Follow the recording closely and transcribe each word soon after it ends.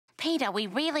Peter, we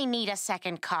really need a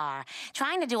second car.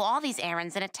 Trying to do all these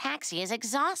errands in a taxi is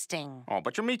exhausting. Oh,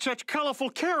 but you meet such colorful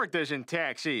characters in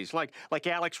taxis, like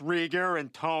Alex Rieger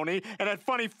and Tony, and that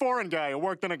funny foreign guy who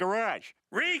worked in a garage.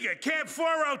 Rieger, cab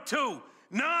 402.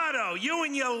 Nardo, you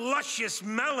and your luscious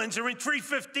melons are in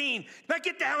 315. Now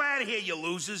get the hell out of here, you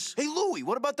losers. Hey, Louie,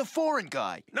 what about the foreign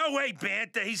guy? No way,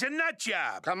 Banter. He's a nut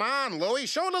job. Come on, Louie.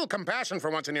 Show a little compassion for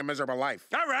once in your miserable life.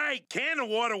 All right, Can of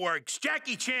Waterworks.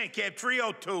 Jackie Chan, cab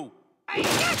 302.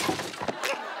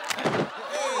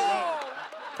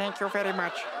 Thank you very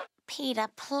much. Peter,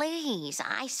 please.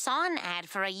 I saw an ad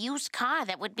for a used car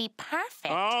that would be perfect.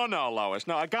 Oh, no, Lois.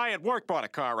 No, a guy at work bought a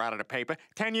car out of the paper.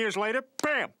 10 years later,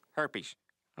 bam, herpes.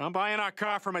 I'm buying our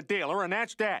car from a dealer, and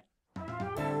that's that.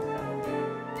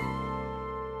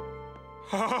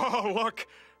 Oh, look.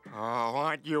 Oh,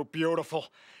 aren't you beautiful?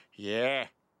 Yeah,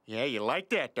 you like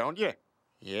that, don't you?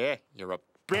 Yeah, you're a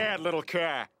bad little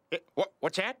car.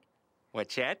 What's that?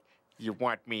 What's that? You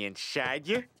want me inside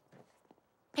you?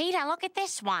 Peter, look at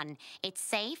this one. It's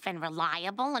safe and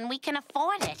reliable, and we can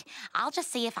afford it. I'll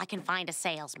just see if I can find a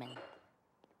salesman.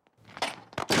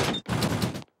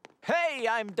 Hey,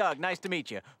 I'm Doug. Nice to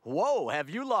meet you. Whoa, have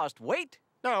you lost weight?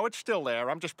 No, it's still there.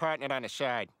 I'm just parting it on the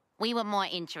side. We were more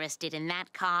interested in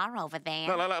that car over there.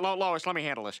 Lois, let me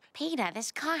handle this. Peter,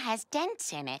 this car has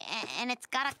dents in it, and it's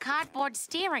got a cardboard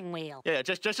steering wheel. Yeah,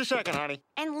 just a second, honey.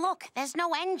 And look, there's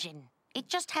no engine. It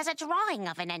just has a drawing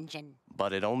of an engine.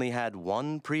 But it only had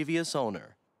one previous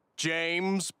owner.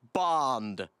 James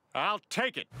Bond. I'll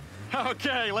take it.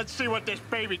 Okay, let's see what this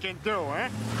baby can do, huh?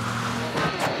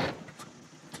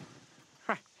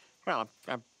 Well,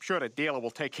 I'm sure the dealer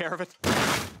will take care of it.